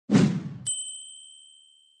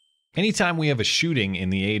Anytime we have a shooting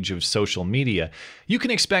in the age of social media, you can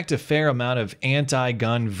expect a fair amount of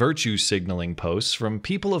anti-gun virtue signaling posts from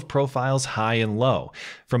people of profiles high and low,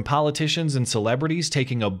 from politicians and celebrities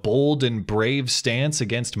taking a bold and brave stance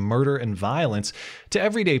against murder and violence, to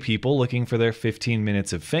everyday people looking for their 15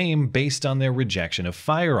 minutes of fame based on their rejection of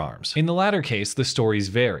firearms. In the latter case, the stories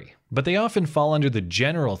vary, but they often fall under the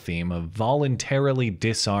general theme of voluntarily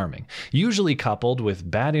disarming, usually coupled with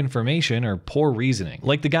bad information or poor reasoning.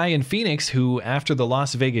 Like the guy in Phoenix who, after the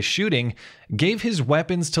Las Vegas shooting, gave his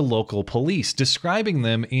weapons to local police, describing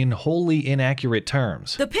them in wholly inaccurate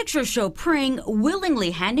terms. The pictures show Pring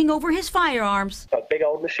willingly handing over his firearms, a big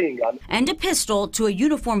old machine gun, and a pistol to a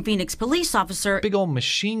uniformed Phoenix police officer. Big old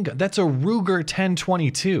machine gun? That's a Ruger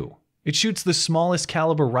 1022. It shoots the smallest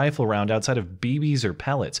caliber rifle round outside of BBs or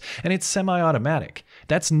pellets, and it's semi-automatic.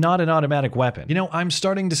 That's not an automatic weapon. You know, I'm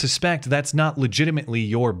starting to suspect that's not legitimately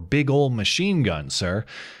your big ol' machine gun, sir.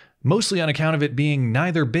 Mostly on account of it being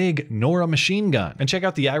neither big nor a machine gun. And check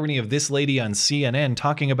out the irony of this lady on CNN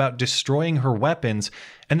talking about destroying her weapons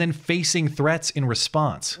and then facing threats in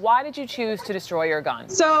response. Why did you choose to destroy your gun?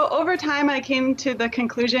 So over time, I came to the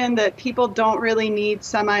conclusion that people don't really need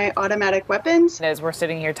semi-automatic weapons. As we're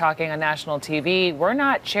sitting here talking on national TV, we're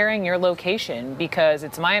not sharing your location because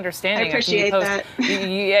it's my understanding. I appreciate that.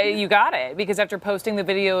 You got it. Because after posting the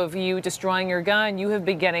video of you destroying your gun, you have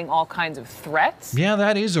been getting all kinds of threats. Yeah,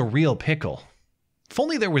 that is a real pickle. If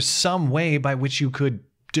only there was some way by which you could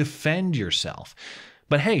defend yourself.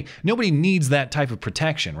 But hey, nobody needs that type of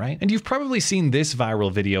protection, right? And you've probably seen this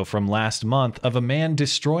viral video from last month of a man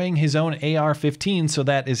destroying his own AR-15 so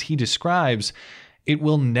that, as he describes, it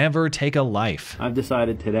will never take a life. I've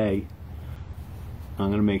decided today I'm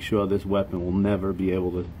going to make sure this weapon will never be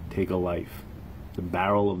able to take a life. The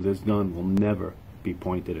barrel of this gun will never be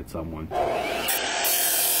pointed at someone.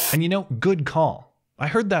 And you know, good call. I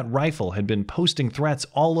heard that rifle had been posting threats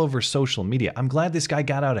all over social media. I'm glad this guy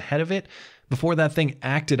got out ahead of it before that thing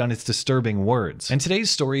acted on its disturbing words. And today's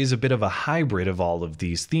story is a bit of a hybrid of all of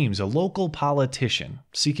these themes. A local politician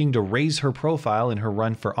seeking to raise her profile in her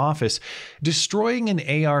run for office, destroying an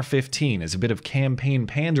AR-15 as a bit of campaign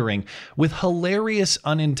pandering with hilarious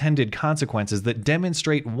unintended consequences that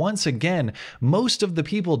demonstrate once again most of the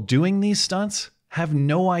people doing these stunts have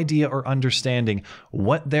no idea or understanding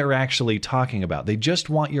what they're actually talking about. They just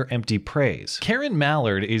want your empty praise. Karen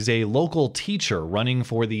Mallard is a local teacher running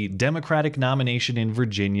for the Democratic nomination in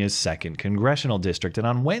Virginia's 2nd Congressional District, and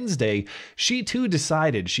on Wednesday, she too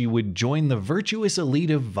decided she would join the virtuous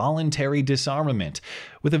elite of voluntary disarmament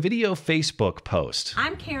with a video Facebook post.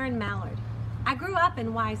 I'm Karen Mallard. I grew up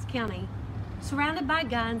in Wise County, surrounded by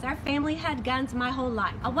guns. Our family had guns my whole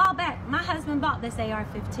life. A while back, my husband bought this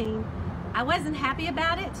AR-15. I wasn't happy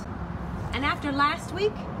about it, and after last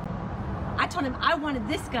week, I told him I wanted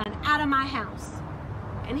this gun out of my house,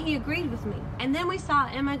 and he agreed with me. And then we saw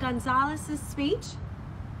Emma Gonzalez's speech,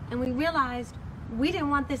 and we realized we didn't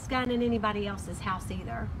want this gun in anybody else's house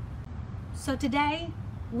either. So today,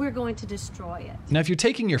 we're going to destroy it. Now, if you're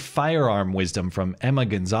taking your firearm wisdom from Emma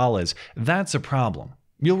Gonzalez, that's a problem.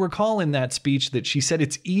 You'll recall in that speech that she said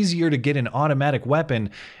it's easier to get an automatic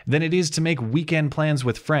weapon than it is to make weekend plans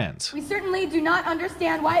with friends. We certainly do not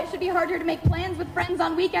understand why it should be harder to make plans with friends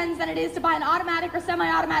on weekends than it is to buy an automatic or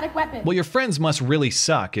semi-automatic weapon. Well, your friends must really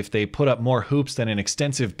suck if they put up more hoops than an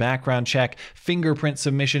extensive background check, fingerprint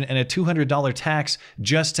submission, and a $200 tax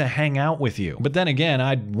just to hang out with you. But then again,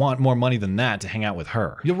 I'd want more money than that to hang out with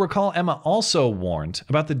her. You'll recall Emma also warned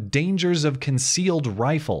about the dangers of concealed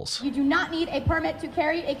rifles. You do not need a permit to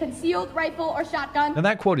carry a concealed rifle or shotgun. Now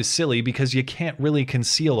that quote is silly because you can't really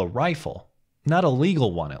conceal a rifle. Not a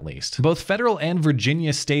legal one, at least. Both federal and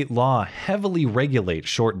Virginia state law heavily regulate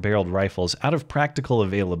short-barreled rifles out of practical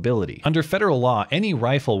availability. Under federal law, any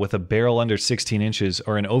rifle with a barrel under 16 inches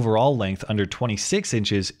or an overall length under 26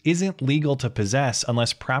 inches isn't legal to possess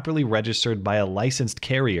unless properly registered by a licensed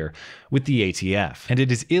carrier with the ATF. And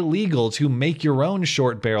it is illegal to make your own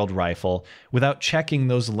short-barreled rifle without checking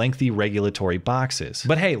those lengthy regulatory boxes.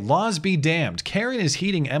 But hey, laws be damned. Karen is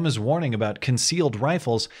heeding Emma's warning about concealed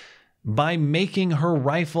rifles by making her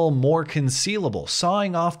rifle more concealable,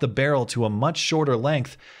 sawing off the barrel to a much shorter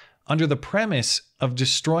length under the premise of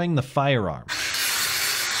destroying the firearm.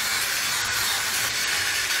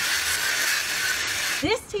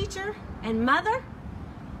 This teacher and mother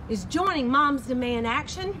is joining Moms Demand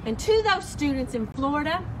Action, and to those students in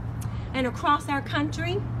Florida and across our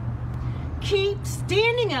country, keep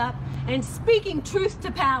standing up and speaking truth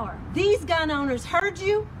to power. These gun owners heard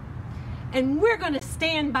you, and we're going to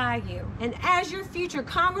stand by you. And as your future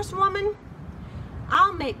Congresswoman,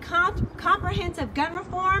 I'll make comprehensive gun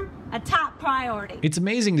reform a top priority. It's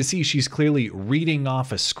amazing to see she's clearly reading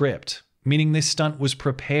off a script, meaning this stunt was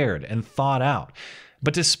prepared and thought out.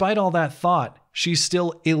 But despite all that thought, she's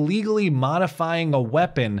still illegally modifying a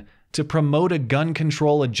weapon to promote a gun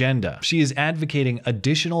control agenda. She is advocating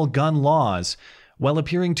additional gun laws while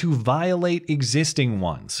appearing to violate existing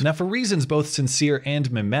ones. Now, for reasons both sincere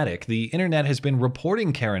and mimetic, the internet has been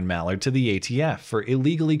reporting Karen Mallard to the ATF for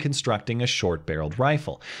illegally constructing a short-barreled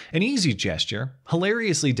rifle. An easy gesture,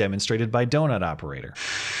 hilariously demonstrated by Donut Operator.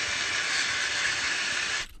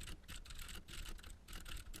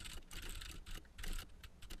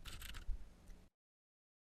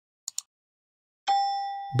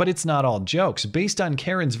 But it's not all jokes. Based on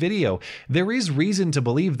Karen's video, there is reason to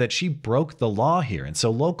believe that she broke the law here, and so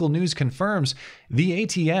local news confirms the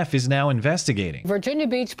ATF is now investigating. Virginia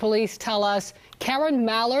Beach police tell us Karen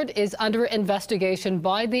Mallard is under investigation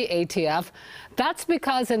by the ATF. That's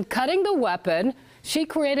because in cutting the weapon, she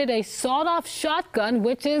created a sawed-off shotgun,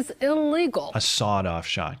 which is illegal. A sawed-off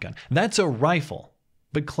shotgun. That's a rifle.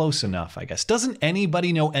 But close enough, I guess. Doesn't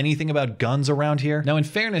anybody know anything about guns around here? Now, in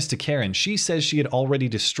fairness to Karen, she says she had already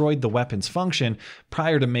destroyed the weapon's function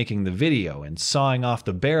prior to making the video, and sawing off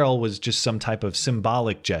the barrel was just some type of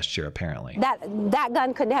symbolic gesture, apparently. That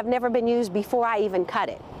gun could have never been used before I even cut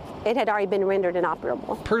it. It had already been rendered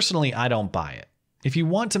inoperable. Personally, I don't buy it. If you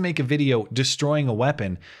want to make a video destroying a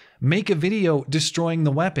weapon, make a video destroying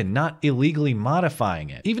the weapon, not illegally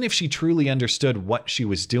modifying it. Even if she truly understood what she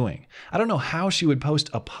was doing, I don't know how she would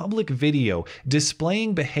post a public video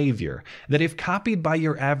displaying behavior that, if copied by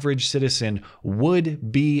your average citizen,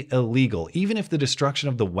 would be illegal. Even if the destruction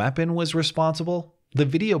of the weapon was responsible, the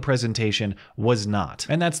video presentation was not.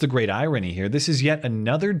 And that's the great irony here. This is yet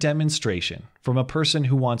another demonstration from a person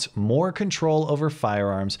who wants more control over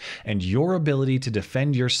firearms and your ability to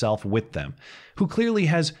defend yourself with them, who clearly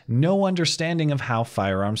has no understanding of how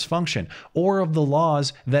firearms function or of the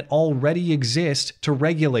laws that already exist to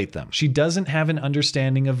regulate them. She doesn't have an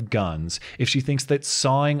understanding of guns if she thinks that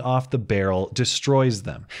sawing off the barrel destroys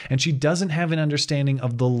them. And she doesn't have an understanding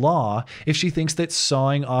of the law if she thinks that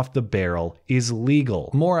sawing off the barrel is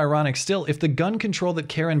legal. More ironic still, if the gun control that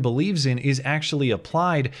Karen believes in is actually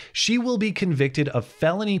applied, she will be convicted of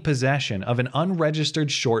felony possession of an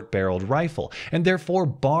unregistered short-barreled rifle, and therefore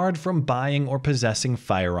barred from buying or possessing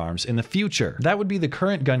firearms in the future. That would be the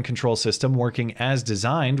current gun control system working as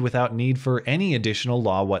designed without need for any additional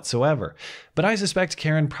law whatsoever. But I suspect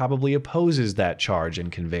Karen probably opposes that charge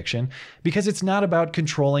and conviction because it's not about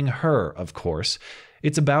controlling her, of course.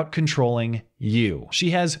 It's about controlling you.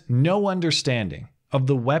 She has no understanding of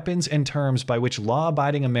the weapons and terms by which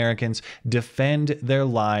law-abiding Americans defend their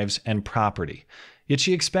lives and property. Yet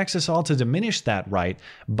she expects us all to diminish that right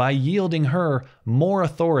by yielding her more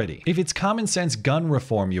authority. If it's common sense gun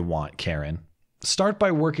reform you want, Karen, start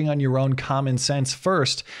by working on your own common sense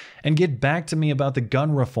first and get back to me about the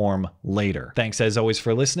gun reform later. Thanks as always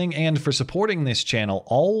for listening and for supporting this channel.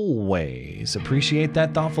 Always appreciate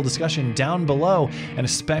that thoughtful discussion down below, and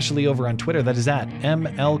especially over on Twitter. That is at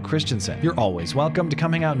ML Christiansen. You're always welcome to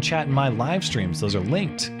come hang out and chat in my live streams. Those are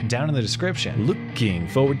linked down in the description. Looking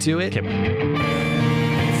forward to it.